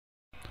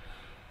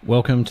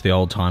Welcome to the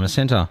Oldtimer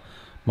Centre.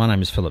 My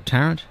name is Philip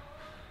Tarrant,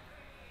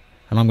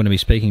 and I'm going to be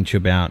speaking to you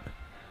about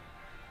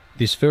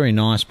this very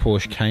nice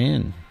Porsche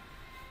Cayenne.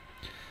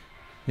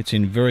 It's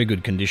in very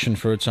good condition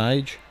for its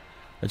age.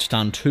 It's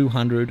done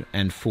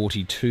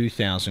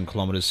 242,000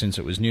 kilometres since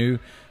it was new,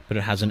 but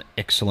it has an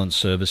excellent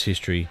service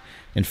history.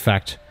 In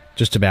fact,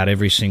 just about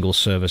every single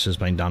service has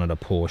been done at a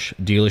Porsche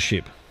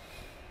dealership.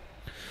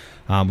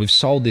 We've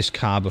sold this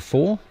car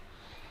before,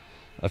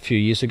 a few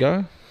years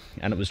ago,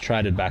 and it was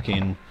traded back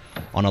in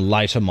on a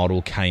later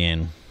model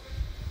Cayenne.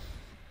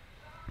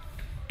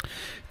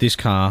 This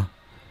car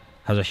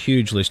has a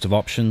huge list of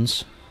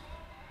options.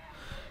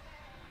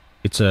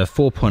 It's a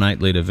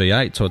 4.8 litre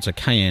V8, so it's a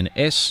Cayenne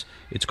S.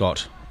 It's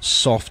got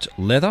soft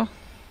leather,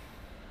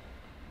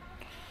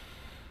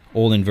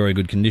 all in very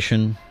good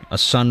condition, a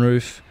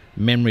sunroof,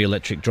 memory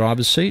electric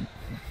driver's seat,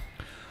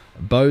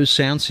 Bose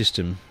sound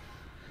system,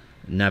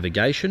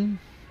 navigation.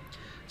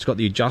 It's got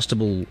the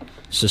adjustable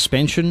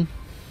suspension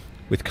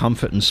with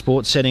comfort and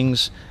sport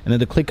settings, and at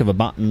the click of a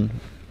button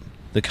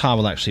the car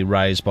will actually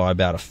raise by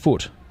about a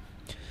foot.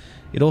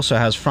 It also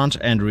has front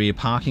and rear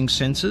parking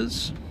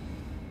sensors,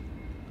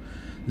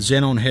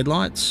 xenon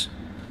headlights,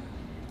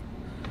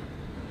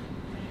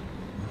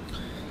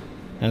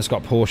 and it's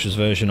got Porsche's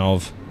version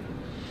of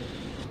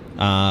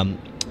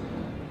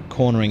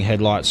cornering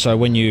headlights. So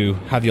when you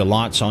have your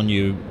lights on,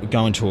 you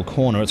go into a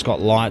corner, it's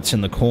got lights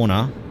in the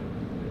corner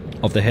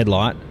of the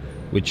headlight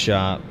which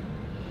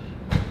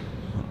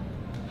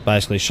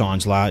basically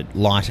shines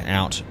light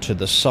out to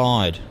the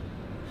side.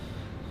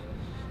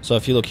 So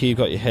if you look here, you've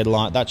got your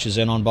headlight, that's your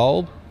xenon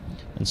bulb,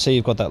 and see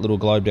you've got that little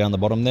globe down the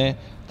bottom there.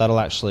 That'll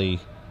actually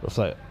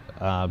reflect,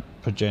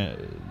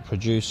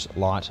 produce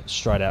light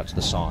straight out to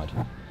the side.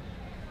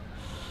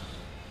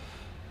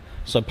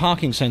 So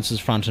parking sensors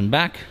front and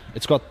back.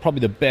 It's got probably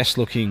the best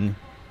looking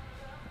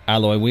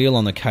alloy wheel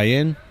on the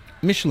Cayenne.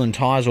 Michelin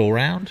tyres all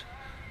round.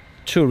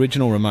 2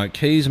 original remote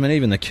keys. I mean,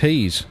 even the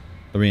keys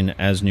are in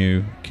as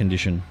new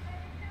condition.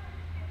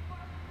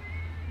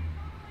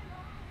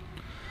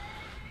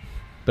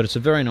 But it's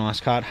a very nice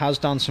car. It has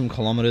done some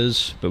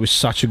kilometres, but with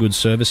such a good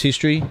service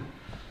history,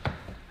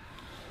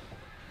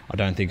 I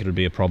don't think it would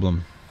be a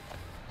problem.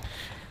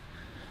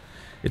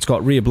 It's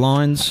got rear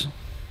blinds.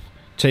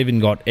 It's even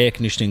got air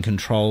conditioning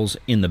controls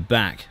in the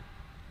back.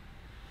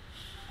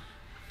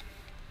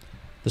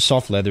 The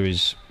soft leather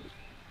is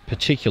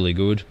particularly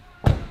good.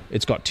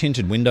 It's got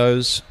tinted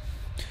windows.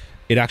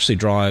 It actually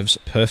drives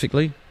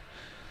perfectly,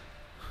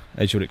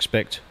 as you would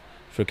expect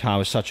for a car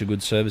with such a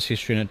good service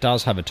history, and it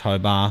does have a tow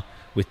bar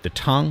with the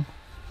tongue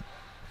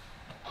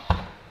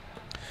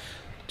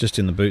just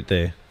in the boot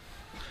there.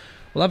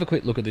 We'll have a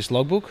quick look at this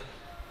logbook.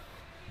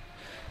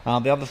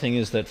 The other thing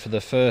is that for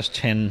the first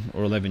 10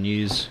 or 11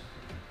 years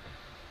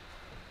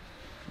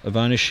of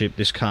ownership,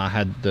 this car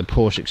had the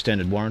Porsche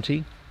extended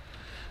warranty,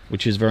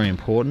 which is very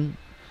important.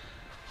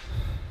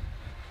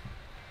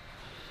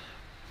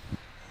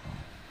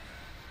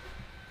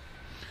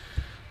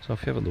 So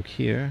if you have a look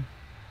here,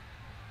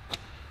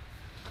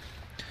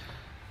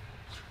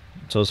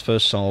 so it was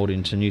first sold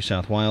into New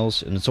South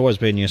Wales, and it's always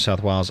been New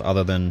South Wales,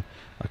 other than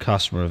a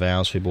customer of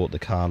ours who bought the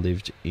car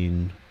lived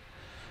in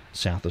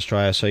South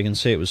Australia. So you can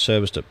see it was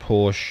serviced at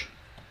Porsche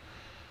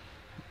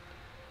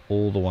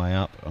all the way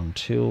up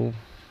until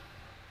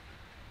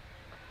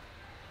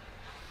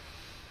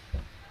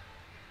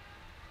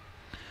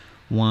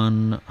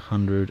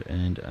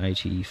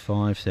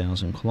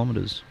 185,000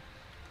 kilometres.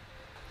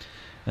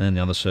 And then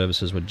the other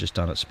services were just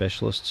done at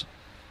specialists.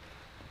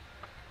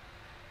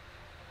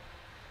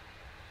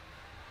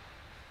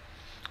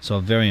 So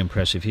a very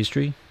impressive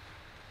history,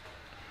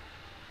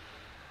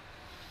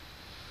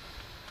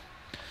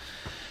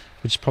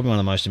 which is probably one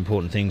of the most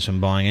important things from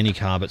buying any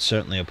car, but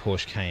certainly a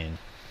Porsche Cayenne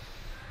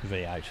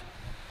V8.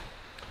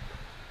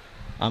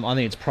 I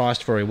think it's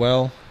priced very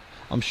well.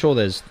 I'm sure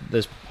there's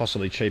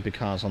possibly cheaper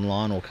cars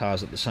online, or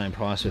cars at the same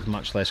price with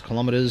much less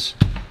kilometres,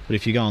 but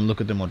if you go and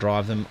look at them or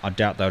drive them, I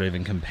doubt they would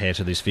even compare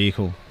to this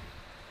vehicle.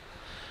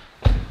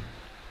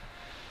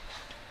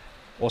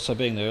 Also,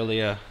 being the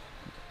earlier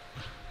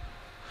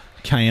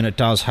Cayenne, it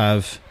does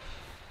have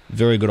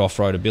very good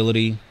off-road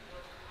ability.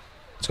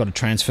 It's got a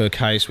transfer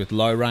case with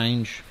low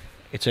range.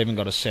 It's even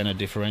got a centre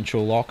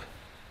differential lock.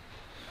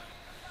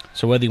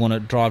 So whether you want to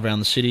drive around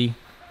the city,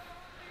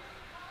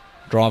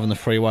 drive on the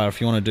freeway, or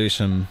if you want to do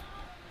some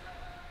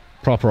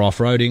proper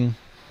off-roading,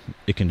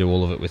 it can do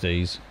all of it with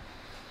ease.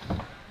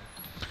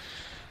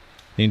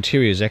 The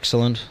interior is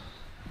excellent.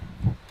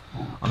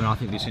 I mean, I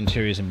think this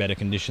interior is in better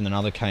condition than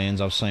other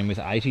Cayennes I've seen with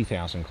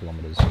 80,000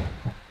 kilometres.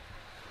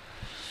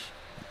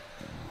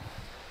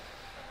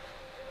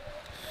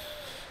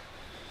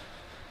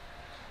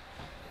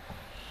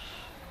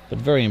 But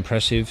very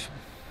impressive.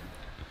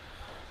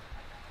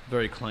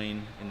 Very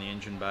clean in the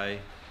engine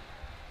bay.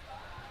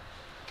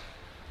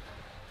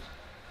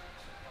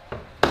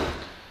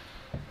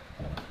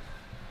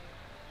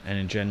 And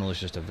in general, it's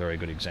just a very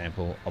good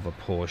example of a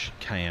Porsche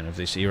Cayenne of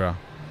this era.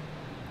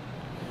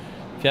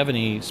 If you have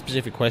any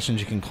specific questions,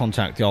 you can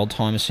contact the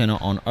Oldtimer Centre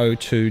on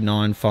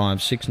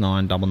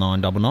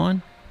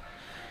 0295699999.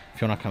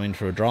 If you want to come in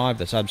for a drive,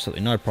 that's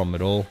absolutely no problem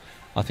at all.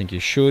 I think you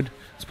should.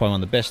 It's probably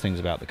one of the best things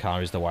about the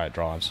car is the way it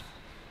drives.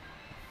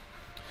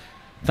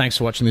 Thanks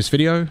for watching this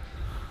video.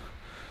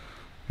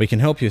 We can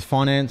help you with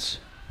finance.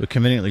 We're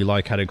conveniently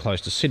located close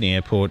to Sydney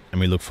Airport,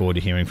 and we look forward to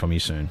hearing from you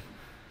soon.